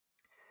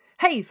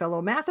Hey,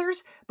 fellow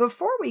mathers,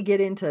 before we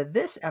get into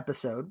this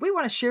episode, we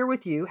want to share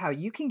with you how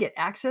you can get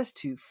access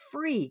to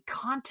free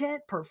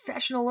content,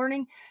 professional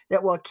learning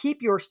that will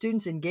keep your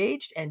students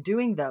engaged and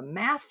doing the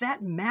math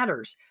that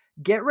matters.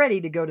 Get ready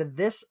to go to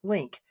this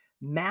link,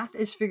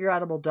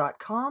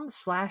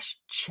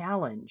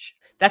 mathisfigureoutable.com/challenge.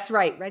 That's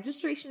right.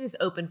 Registration is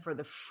open for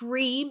the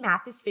free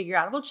Math is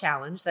Figureoutable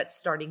Challenge that's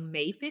starting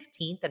May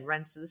 15th and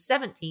runs to the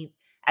 17th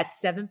at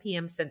 7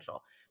 p.m.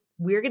 Central.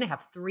 We're going to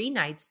have 3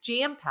 nights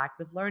jam-packed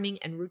with learning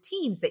and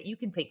routines that you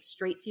can take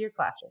straight to your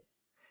classroom.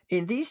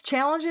 In these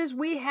challenges,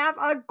 we have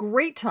a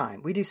great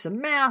time. We do some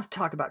math,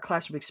 talk about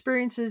classroom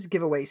experiences,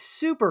 give away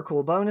super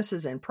cool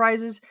bonuses and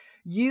prizes.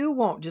 You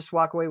won't just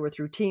walk away with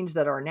routines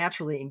that are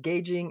naturally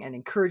engaging and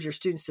encourage your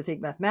students to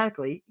think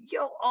mathematically.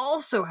 You'll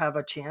also have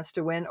a chance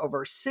to win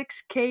over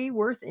 $6,000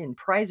 worth in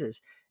prizes,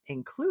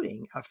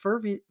 including a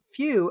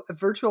few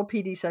virtual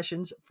PD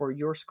sessions for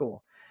your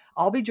school.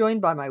 I'll be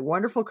joined by my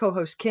wonderful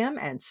co-host Kim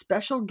and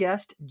special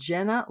guest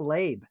Jenna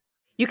Labe.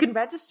 You can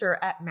register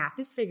at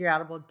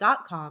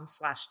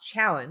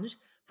mathisfigureoutable.com/challenge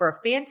for a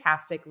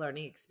fantastic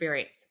learning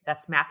experience.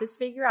 That's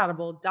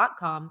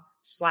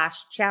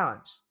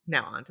mathisfigureoutable.com/challenge.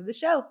 Now on to the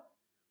show.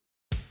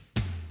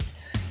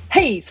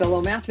 Hey,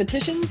 fellow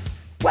mathematicians.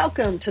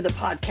 Welcome to the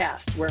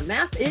podcast where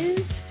math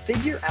is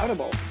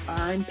figure-outable.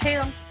 I'm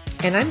Pam.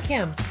 And I'm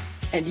Kim.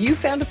 And you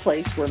found a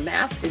place where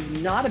math is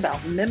not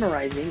about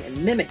memorizing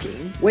and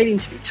mimicking, waiting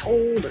to be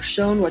told or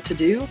shown what to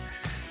do,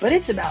 but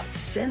it's about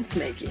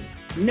sense-making,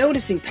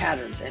 noticing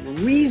patterns, and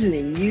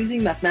reasoning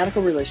using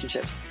mathematical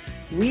relationships.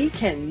 We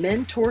can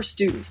mentor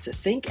students to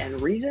think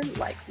and reason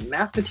like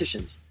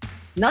mathematicians.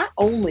 Not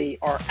only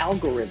are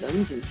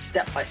algorithms and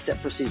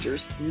step-by-step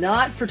procedures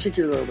not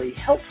particularly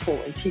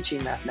helpful in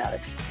teaching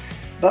mathematics,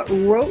 but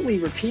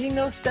rotely repeating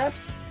those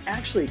steps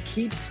actually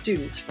keeps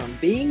students from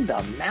being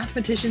the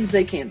mathematicians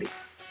they can be.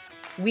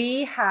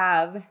 We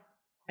have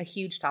a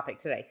huge topic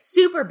today.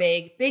 Super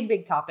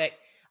big topic.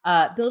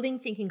 Building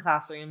thinking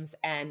classrooms,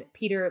 and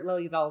Peter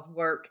Liljedahl's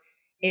work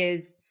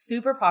is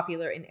super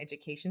popular in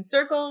education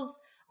circles.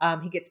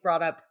 He gets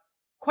brought up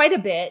quite a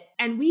bit,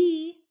 and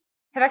we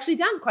have actually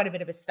done quite a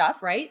bit of his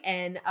stuff, right?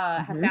 And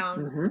have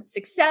found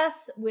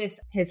success with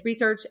his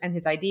research and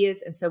his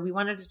ideas. And so we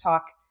wanted to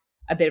talk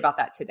a bit about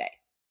that today.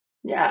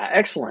 Yeah,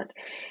 excellent.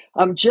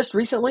 Just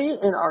recently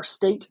in our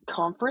state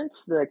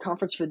conference, the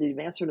Conference for the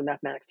Advancement of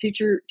Mathematics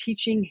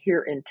Teaching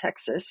here in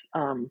Texas,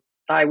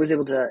 I was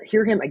able to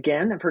hear him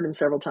again. I've heard him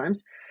several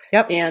times.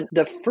 Yep. And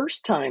the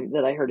first time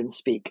that I heard him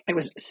speak, it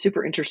was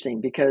super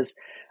interesting because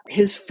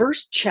his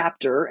first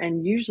chapter,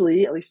 and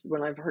usually, at least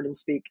when I've heard him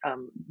speak,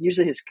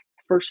 usually his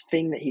first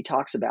thing that he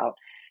talks about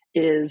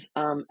is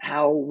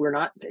how we're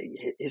not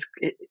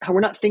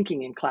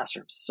thinking in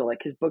classrooms. So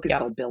like his book is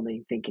called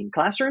Building Thinking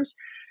Classrooms.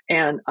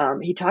 And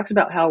he talks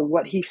about how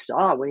what he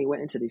saw when he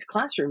went into these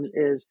classrooms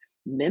is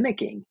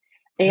mimicking.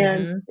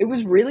 And it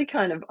was really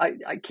kind of,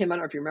 Kim, I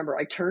don't know if you remember,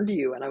 I turned to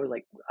you and I was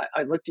like,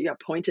 I looked at you, I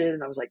pointed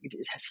and I was like,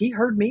 has he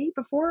heard me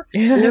before? I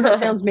know that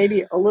sounds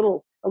maybe a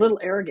little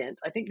arrogant.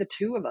 I think the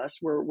two of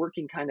us were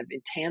working kind of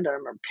in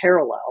tandem or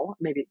parallel.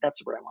 Maybe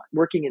that's what I want,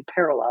 working in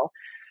parallel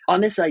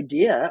on this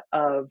idea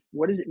of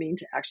what does it mean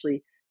to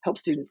actually help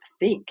students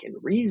think and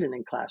reason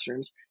in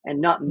classrooms and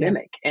not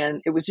mimic.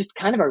 And it was just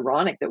kind of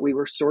ironic that we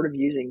were sort of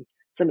using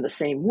some of the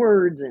same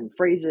words and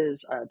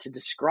phrases to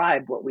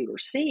describe what we were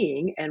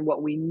seeing and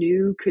what we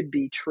knew could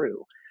be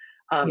true.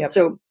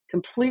 So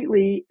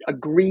completely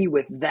agree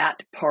with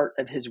that part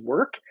of his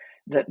work,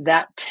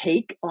 that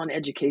take on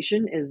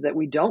education is that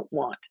we don't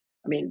want,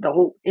 the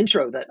whole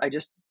intro that I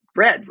just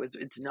read was,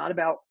 it's not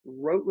about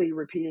rotely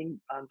repeating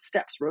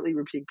steps, rotely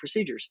repeating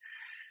procedures.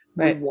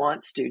 Right. We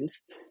want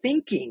students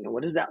thinking.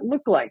 What does that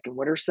look like? And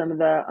what are some of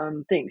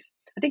the things?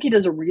 I think he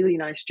does a really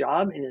nice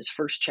job in his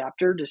first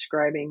chapter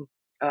describing,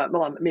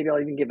 maybe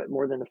I'll even give it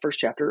more than the first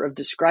chapter, of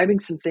describing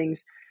some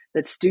things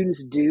that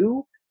students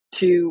do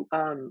to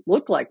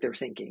look like they're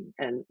thinking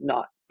and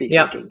not be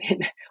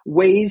thinking.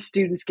 Ways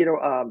students get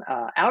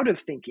out of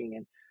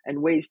thinking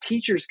and ways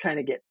teachers kind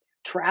of get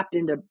trapped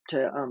into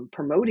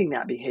promoting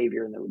that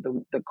behavior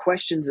and the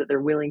questions that they're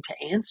willing to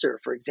answer,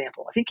 for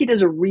example. I think he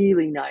does a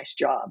really nice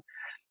job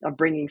of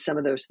bringing some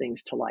of those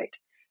things to light.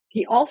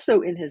 He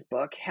also, in his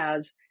book,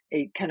 has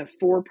a kind of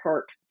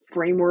 4-part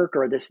framework,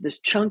 or this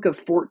chunk of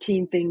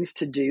 14 things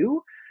to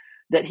do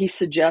that he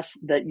suggests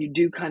that you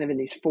do kind of in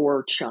these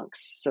 4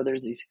 chunks. So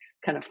there's these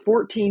kind of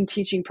 14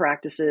 teaching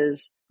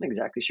practices. I'm not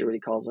exactly sure what he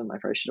calls them. I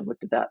probably should have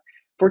looked at that.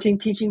 14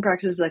 teaching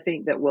practices, I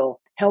think, that will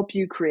help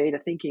you create a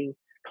thinking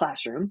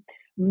classroom,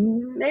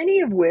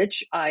 many of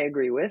which I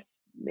agree with,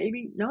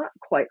 maybe not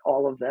quite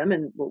all of them.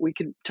 And we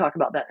can talk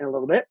about that in a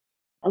little bit,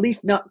 at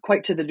least not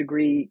quite to the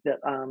degree that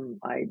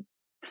I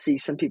see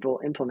some people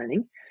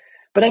implementing.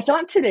 But I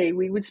thought today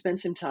we would spend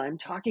some time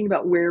talking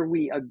about where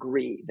we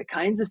agree, the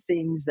kinds of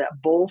things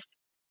that both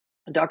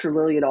Dr.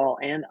 Liljedahl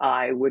and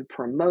I would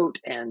promote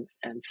and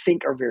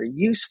think are very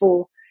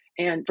useful.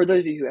 And for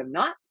those of you who have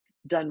not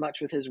done much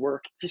with his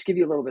work, just give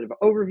you a little bit of an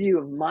overview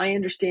of my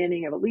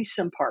understanding of at least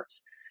some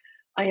parts.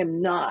 I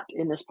am not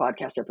in this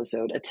podcast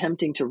episode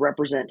attempting to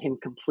represent him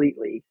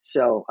completely.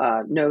 So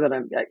know that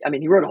I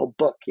mean, he wrote a whole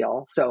book,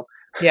 y'all. So,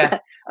 Yeah.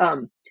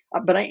 um,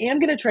 but I am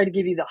going to try to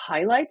give you the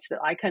highlights that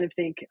I kind of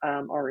think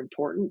are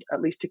important,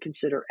 at least to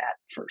consider at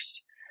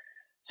first.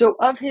 So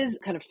of his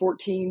kind of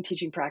 14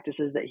 teaching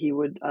practices that he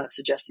would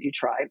suggest that you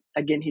try,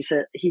 again,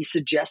 he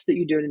suggests that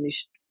you do it in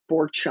these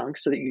 4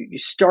 chunks so that you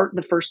start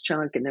the first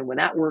chunk. And then when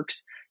that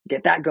works, you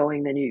get that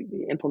going, then you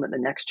implement the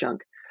next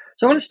chunk.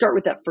 So I want to start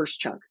with that first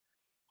chunk.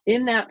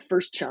 In that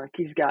first chunk,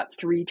 he's got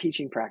 3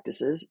 teaching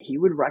practices. He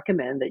would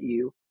recommend that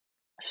you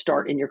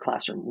start in your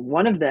classroom.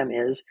 One of them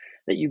is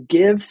that you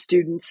give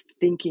students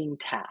thinking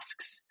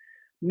tasks,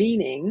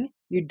 meaning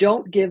you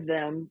don't give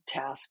them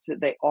tasks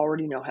that they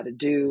already know how to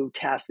do,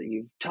 tasks that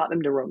you've taught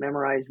them to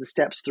memorize the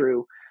steps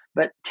through,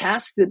 but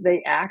tasks that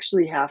they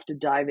actually have to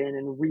dive in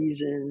and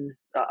reason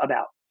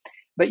about.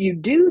 But you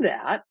do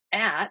that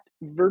at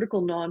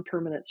vertical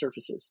non-permanent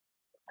surfaces.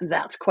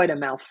 That's quite a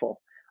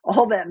mouthful.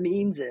 All that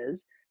means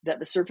is that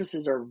the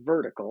surfaces are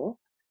vertical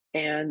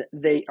and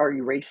they are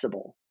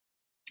erasable.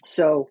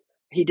 So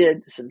he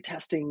did some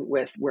testing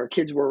with where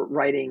kids were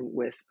writing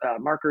with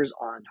markers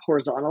on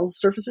horizontal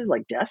surfaces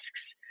like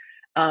desks,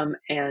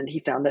 and he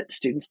found that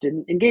students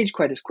didn't engage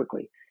quite as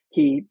quickly.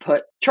 He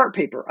put chart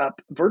paper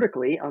up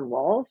vertically on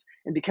walls,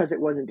 and because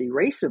it wasn't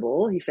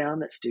erasable, he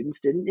found that students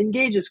didn't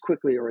engage as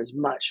quickly or as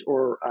much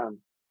or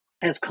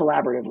as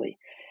collaboratively.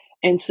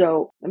 And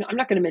so I'm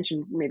not going to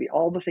mention maybe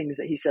all the things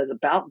that he says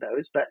about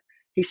those, but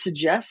he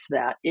suggests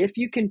that if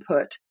you can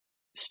put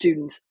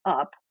students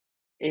up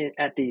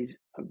at these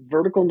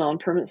vertical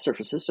non-permanent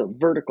surfaces, so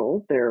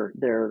vertical, they're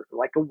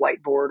like a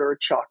whiteboard or a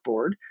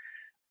chalkboard,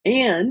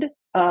 and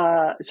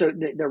so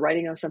they're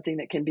writing on something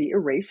that can be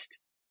erased,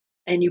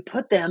 and you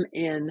put them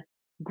in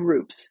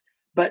groups.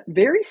 But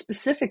very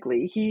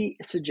specifically, he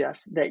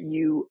suggests that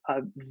you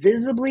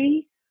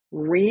visibly,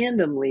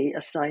 randomly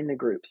assign the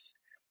groups,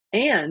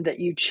 and that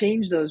you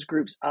change those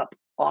groups up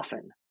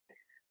often.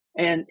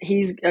 And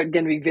he's going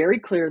to be very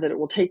clear that it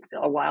will take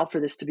a while for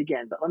this to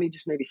begin, but let me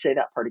just maybe say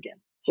that part again.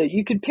 So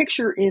you could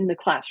picture in the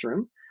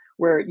classroom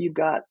where you've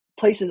got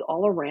places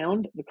all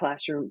around the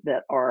classroom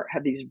that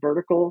have these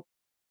vertical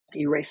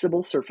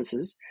erasable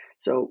surfaces.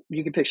 So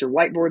you could picture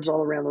whiteboards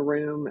all around the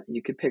room.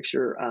 You could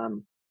picture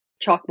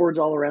chalkboards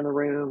all around the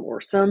room,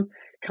 or some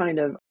kind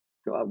of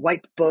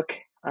white book,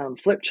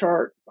 flip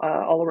chart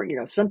all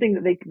around, something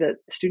that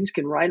students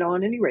can write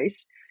on and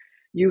erase.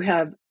 You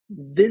have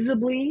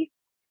visibly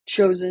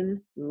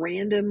chosen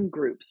random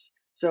groups.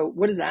 So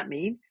what does that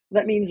mean?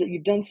 That means that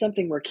you've done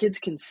something where kids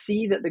can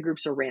see that the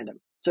groups are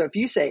random. So if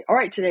you say, all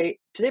right, today,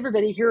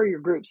 everybody, here are your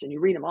groups, and you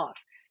read them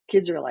off,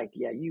 kids are like,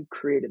 yeah, you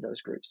created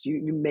those groups.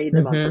 You made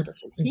them on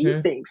purpose. And he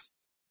thinks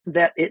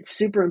that it's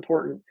super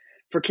important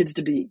for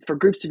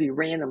groups to be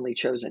randomly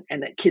chosen,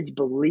 and that kids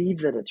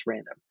believe that it's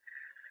random.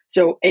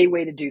 So a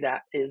way to do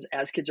that is,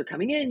 as kids are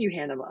coming in, you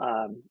hand them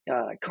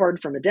a card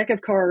from a deck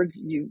of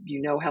cards. You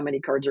know how many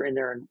cards are in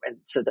there, and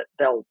so that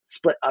they'll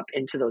split up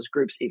into those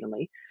groups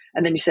evenly.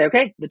 And then you say,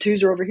 okay, the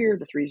 2s are over here,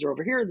 the 3s are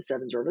over here, the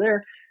 7s are over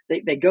there.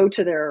 They go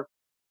to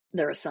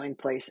their assigned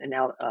place, and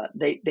now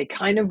they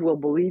kind of will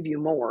believe you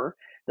more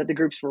that the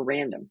groups were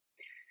random.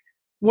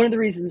 One of the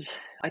reasons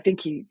I think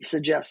he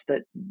suggests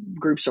that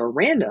groups are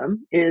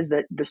random is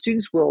that the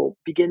students will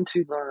begin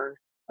to learn,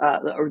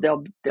 or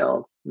they'll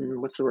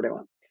what's the word I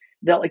want?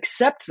 They'll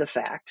accept the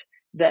fact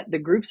that the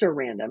groups are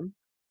random,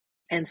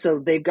 and so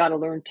they've got to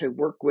learn to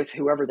work with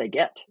whoever they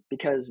get,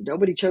 because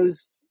nobody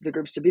chose the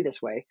groups to be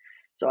this way.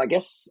 So I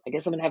guess I'm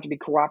gonna have to be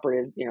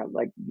cooperative,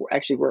 like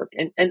actually work.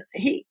 And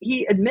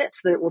he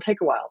admits that it will take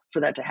a while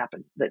for that to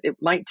happen. That it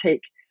might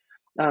take,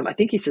 I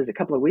think he says a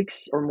couple of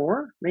weeks or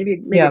more,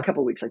 maybe a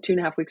couple of weeks, like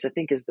 2.5 weeks, I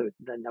think is the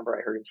number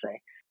I heard him say,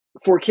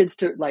 for kids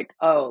to like,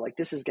 oh, like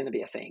this is going to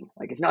be a thing.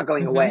 Like it's not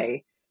going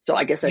away. So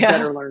I guess I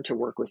better learn to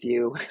work with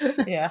you.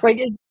 Yeah.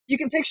 Right. You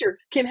can picture,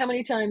 Kim, how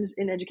many times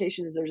in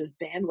education is there this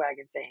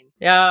bandwagon thing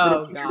that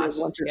a teacher does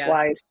once or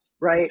twice,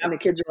 right? Yep. And the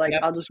kids are like,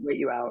 I'll just wait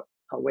you out.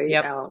 I'll wait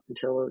out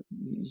until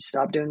you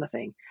stop doing the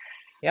thing.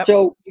 Yep.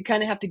 So you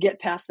kind of have to get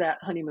past that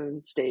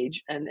honeymoon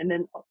stage. And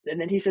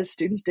then he says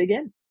students dig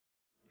in.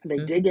 They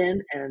dig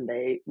in, and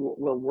they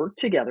will work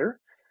together.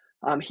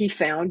 He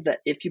found that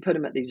if you put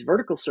them at these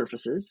vertical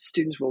surfaces,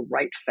 students will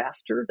write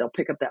faster. They'll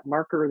pick up that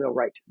marker.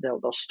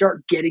 They'll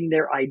start getting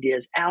their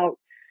ideas out.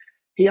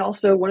 He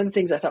also, one of the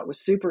things I thought was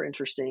super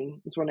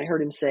interesting is when I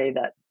heard him say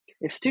that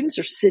if students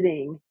are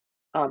sitting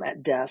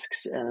at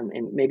desks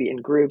and maybe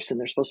in groups, and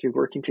they're supposed to be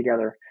working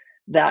together,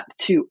 that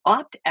to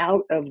opt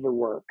out of the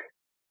work,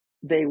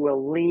 they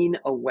will lean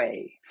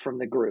away from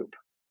the group.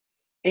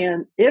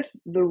 And if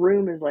the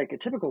room is like a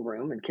typical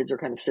room and kids are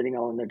kind of sitting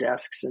all on their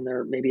desks and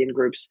they're maybe in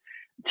groups,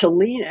 to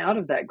lean out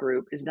of that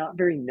group is not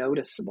very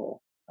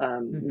noticeable.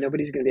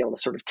 Nobody's going to be able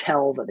to sort of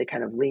tell that they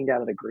kind of leaned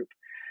out of the group.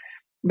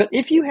 But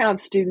if you have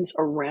students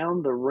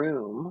around the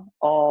room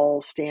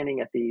all standing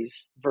at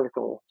these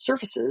vertical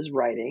surfaces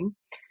writing,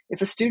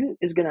 if a student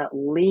is going to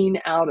lean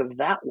out of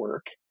that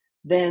work,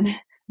 then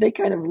they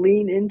kind of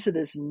lean into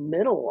this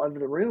middle of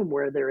the room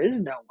where there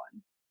is no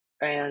one.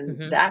 And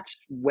Mm-hmm. that's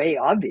way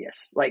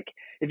obvious. Like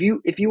if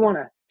you want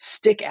to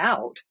stick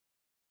out,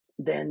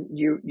 then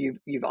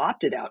you've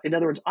opted out. In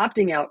other words,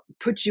 opting out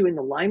puts you in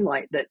the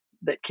limelight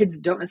that kids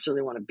don't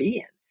necessarily want to be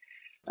in.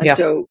 And Yeah.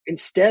 so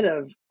instead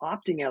of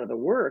opting out of the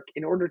work,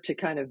 in order to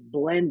kind of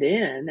blend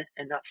in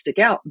and not stick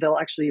out, they'll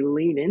actually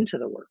lean into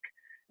the work,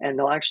 and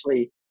they'll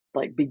actually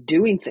like be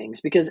doing things,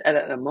 because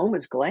at a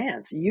moment's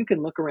glance, you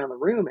can look around the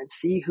room and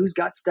see who's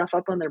got stuff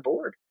up on their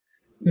board.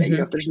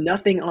 Mm-hmm. If there's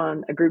nothing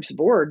on a group's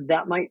board,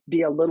 that might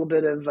be a little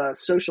bit of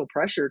social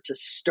pressure to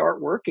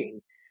start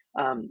working.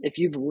 If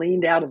you've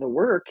leaned out of the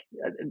work,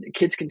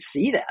 kids can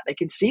see that. They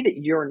can see that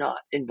you're not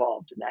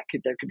involved, and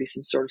there could be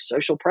some sort of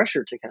social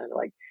pressure to kind of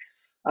like.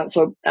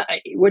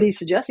 What he's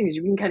suggesting is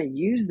you can kind of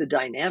use the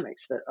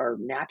dynamics that are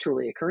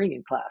naturally occurring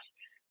in class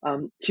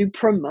to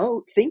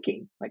promote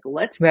thinking. Like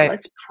Right.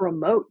 let's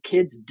promote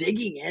kids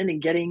digging in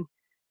and getting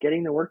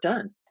the work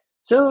done.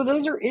 So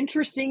those are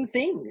interesting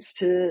things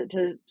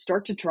to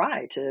start to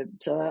try to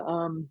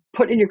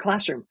put in your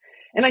classroom,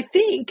 and I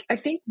think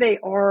they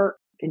are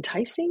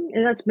enticing,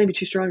 and that's maybe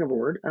too strong of a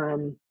word.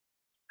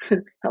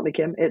 Help me,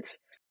 Kim.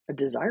 It's a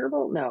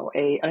desirable? No,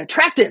 an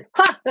attractive.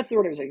 Ha! That's the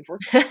word I was looking for.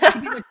 It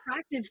could be an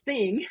attractive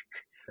thing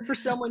for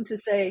someone to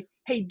say,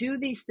 "Hey, do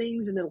these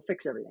things, and it'll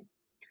fix everything."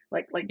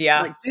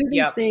 Yeah. Like do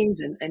these Yep. things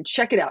and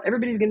check it out.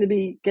 Everybody's going to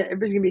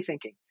be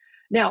thinking.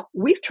 Now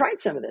we've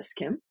tried some of this,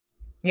 Kim.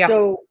 Yeah.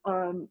 So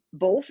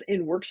both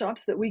in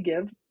workshops that we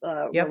give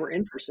where Yep. we're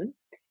in person,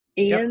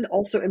 Yep. and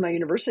also in my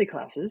university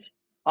classes,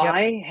 Yep.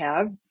 I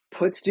have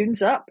put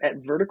students up at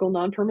vertical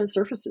non-permanent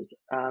surfaces.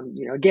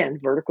 Again,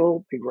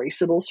 vertical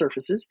erasable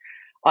surfaces.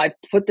 I've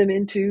put them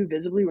into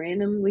visibly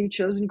randomly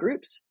chosen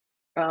groups.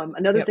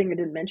 Another Yep. thing I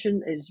didn't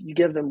mention is you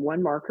give them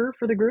one marker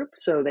for the group,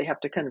 so they have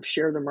to kind of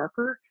share the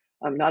marker.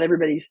 Not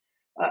everybody's.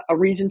 A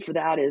reason for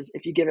that is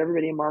if you give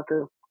everybody a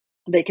marker,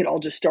 they could all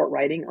just start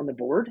writing on the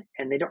board,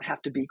 and they don't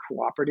have to be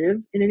cooperative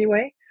in any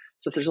way.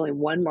 So if there's only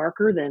one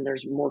marker, then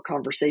there's more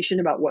conversation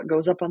about what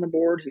goes up on the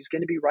board, who's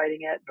going to be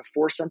writing it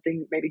before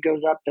something maybe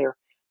goes up. They're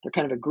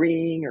kind of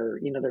agreeing, or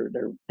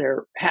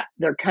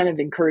they're kind of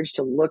encouraged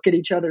to look at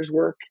each other's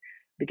work,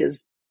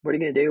 because what are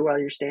you going to do while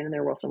you're standing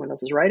there while someone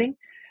else is writing?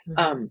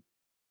 Mm-hmm.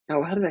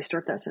 How did I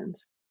start that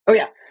sentence? Oh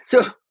yeah,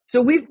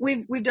 so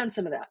we've done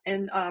some of that,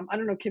 and I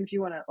don't know, Kim, if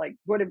you want to like,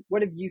 what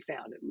have you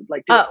found?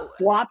 Like, did it Oh,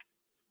 flop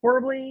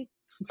horribly?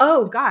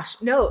 oh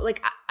gosh, no,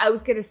 like I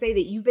was going to say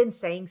that you've been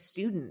saying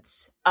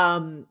students.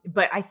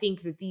 But I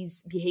think that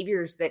these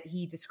behaviors that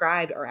he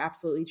described are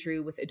absolutely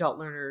true with adult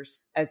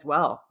learners as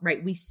well,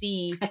 right? We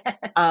see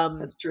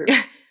That's true.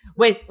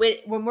 when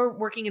we're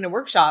working in a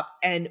workshop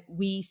and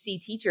we see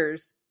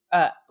teachers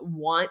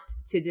want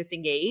to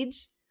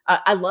disengage.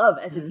 I love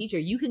as a Mm-hmm. teacher,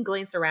 you can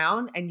glance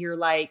around and you're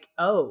like,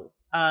 oh,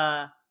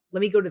 let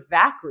me go to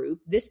that group.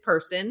 This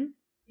person,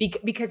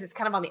 because it's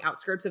kind of on the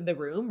outskirts of the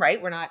room,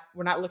 right? We're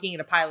not looking at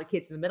a pile of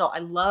kids in the middle. I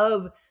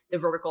love the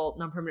vertical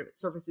non-permanent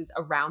surfaces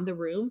around the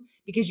room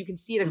because you can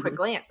see at a quick Mm-hmm.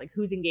 glance, like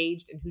who's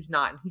engaged and who's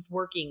not, and who's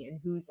working and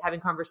who's having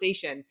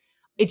conversation.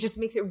 It just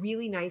makes it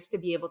really nice to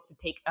be able to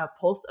take a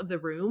pulse of the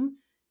room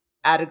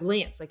at a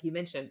glance, like you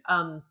mentioned.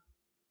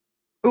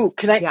 Ooh,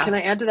 can Yeah,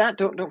 I add to that?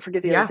 Don't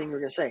forget the other yeah, thing we're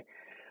going to say.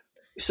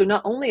 So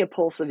not only a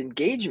pulse of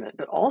engagement,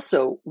 but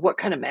also what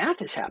kind of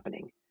math is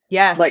happening.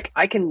 Like yes,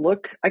 I can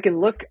look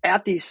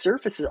at these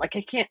surfaces. Like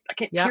I can't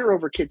yep, peer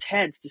over kids'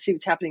 heads to see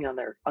what's happening on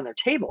their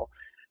table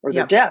or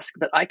their yep, desk,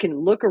 but I can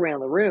look around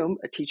the room,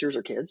 teachers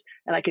or kids,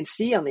 and I can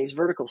see on these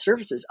vertical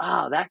surfaces,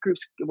 that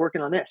group's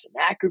working on this, and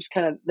that group's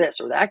kind of this,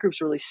 or that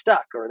group's really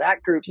stuck, or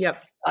that group's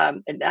yep.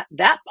 and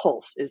that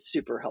pulse is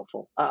super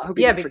helpful. I hope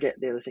you Yeah, didn't forget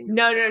the other thing you were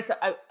going no, to say.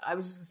 no. So I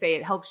was just gonna say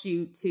it helps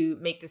you to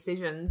make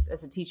decisions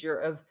as a teacher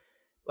of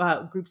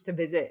groups to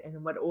visit and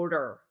in what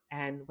order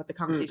and what the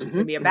conversation is Mm-hmm,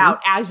 going to be mm-hmm. about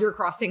as you're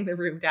crossing the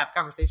room to have a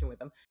conversation with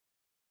them.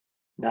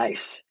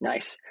 Nice,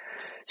 nice.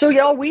 So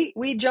y'all, we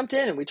jumped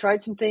in and we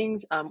tried some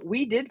things.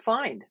 We did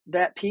find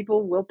that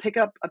people will pick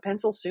up a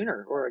pencil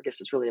sooner, or I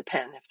guess it's really a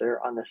pen if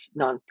they're on this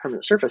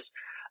non-permanent surface.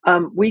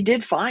 We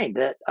did find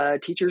that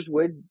teachers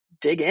would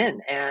dig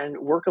in and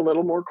work a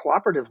little more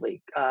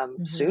cooperatively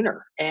Mm-hmm.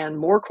 sooner and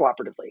more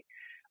cooperatively.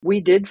 We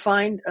did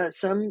find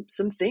some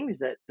things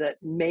that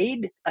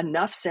made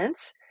enough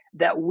sense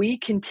that we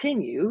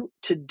continue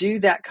to do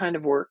that kind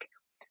of work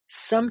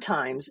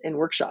sometimes in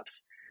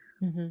workshops.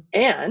 Mm-hmm.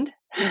 And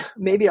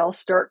maybe I'll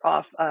start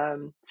off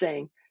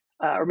saying,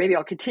 or maybe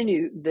I'll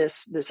continue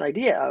this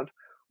idea of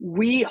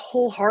we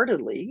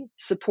wholeheartedly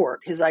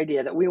support his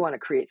idea that we want to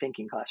create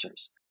thinking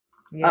classrooms.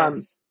 Um,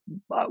 Yes.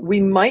 we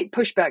might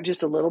push back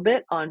just a little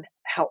bit on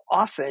how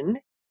often,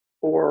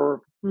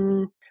 or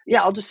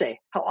I'll just say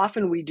how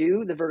often we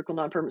do the vertical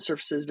non-permanent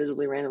surfaces,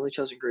 visibly randomly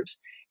chosen groups,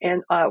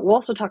 and we'll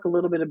also talk a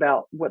little bit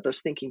about what those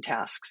thinking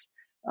tasks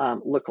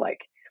look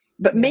like.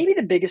 But Yeah. maybe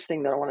the biggest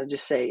thing that I want to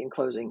just say in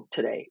closing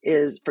today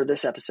is for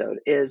this episode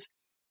is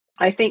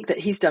I think that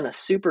he's done a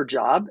super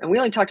job, and we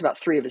only talked about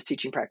 3 of his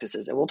teaching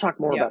practices, and we'll talk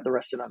more Yeah. about the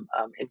rest of them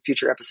in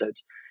future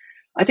episodes.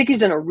 I think he's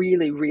done a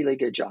really, really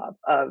good job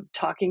of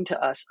talking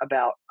to us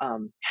about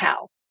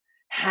how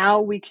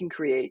how we can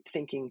create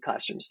thinking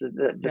classrooms,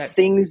 the Good.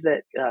 things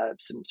that,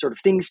 some sort of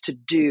things to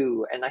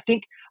do. And I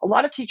think a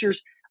lot of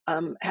teachers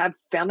have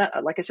found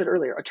that, like I said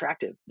earlier,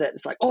 attractive. That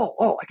it's like,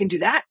 oh, I can do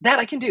that. That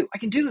I can do. I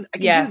can do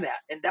that,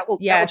 and that will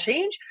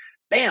change.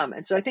 Bam!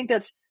 And so I think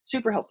that's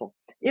super helpful.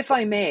 If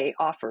I may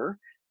offer,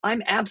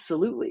 I'm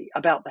absolutely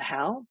about the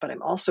how, but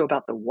I'm also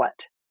about the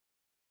what.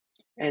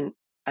 And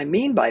I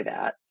mean by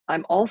that,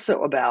 I'm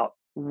also about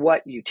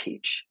what you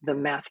teach, the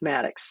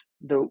mathematics,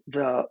 the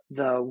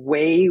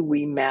way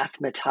we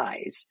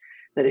mathematize,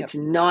 that it's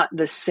not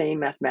the same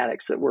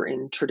mathematics that were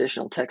in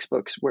traditional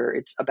textbooks where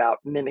it's about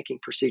mimicking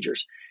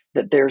procedures,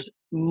 that there's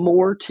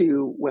more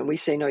to, when we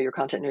say know your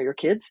content, know your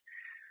kids,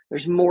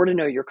 there's more to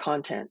know your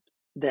content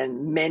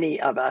than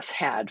many of us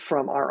had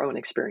from our own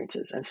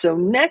experiences. And so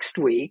next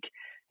week,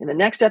 in the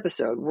next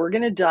episode, we're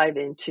going to dive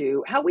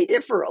into how we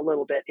differ a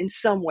little bit in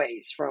some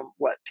ways from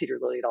what Peter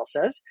Liljedahl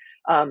says,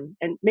 and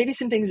maybe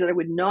some things that I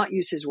would not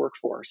use his work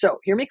for. So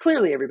hear me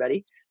clearly,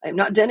 everybody. I'm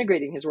not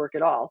denigrating his work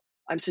at all.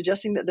 I'm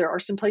suggesting that there are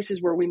some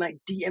places where we might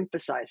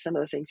de-emphasize some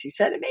of the things he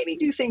said and maybe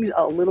do things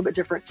a little bit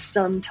different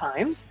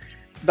sometimes.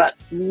 But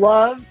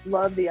love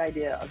the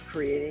idea of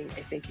creating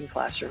a thinking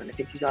classroom. And I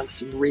think he's on to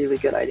some really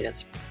good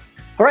ideas.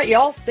 All right,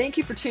 y'all, thank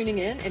you for tuning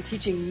in and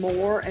teaching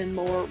more and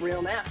more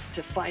real math.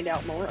 To find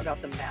out more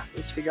about the Math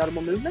is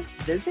Figureoutable movement,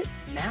 visit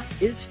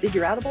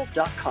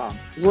mathisfigureoutable.com.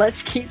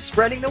 Let's keep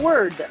spreading the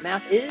word that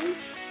math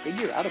is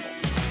figureoutable.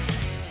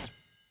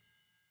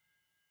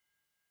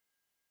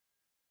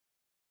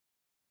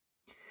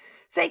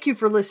 Thank you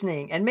for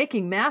listening and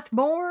making math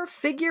more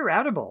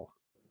figureoutable.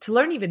 To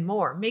learn even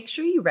more, make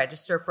sure you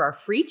register for our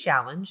free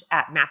challenge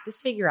at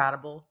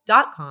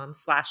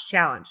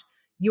mathisfigureoutable.com/challenge.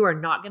 You are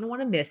not going to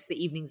want to miss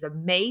the evenings of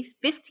May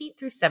 15th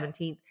through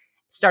 17th,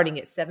 starting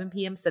at 7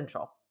 p.m.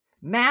 Central.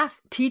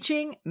 Math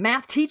teaching,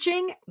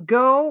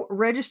 go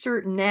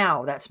register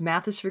now. That's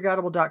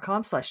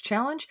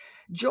mathisfigureoutable.com/challenge.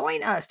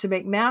 Join us to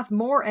make math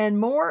more and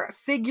more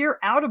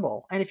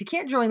figureoutable. And if you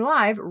can't join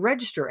live,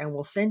 register and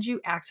we'll send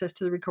you access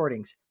to the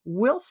recordings.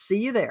 We'll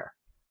see you there.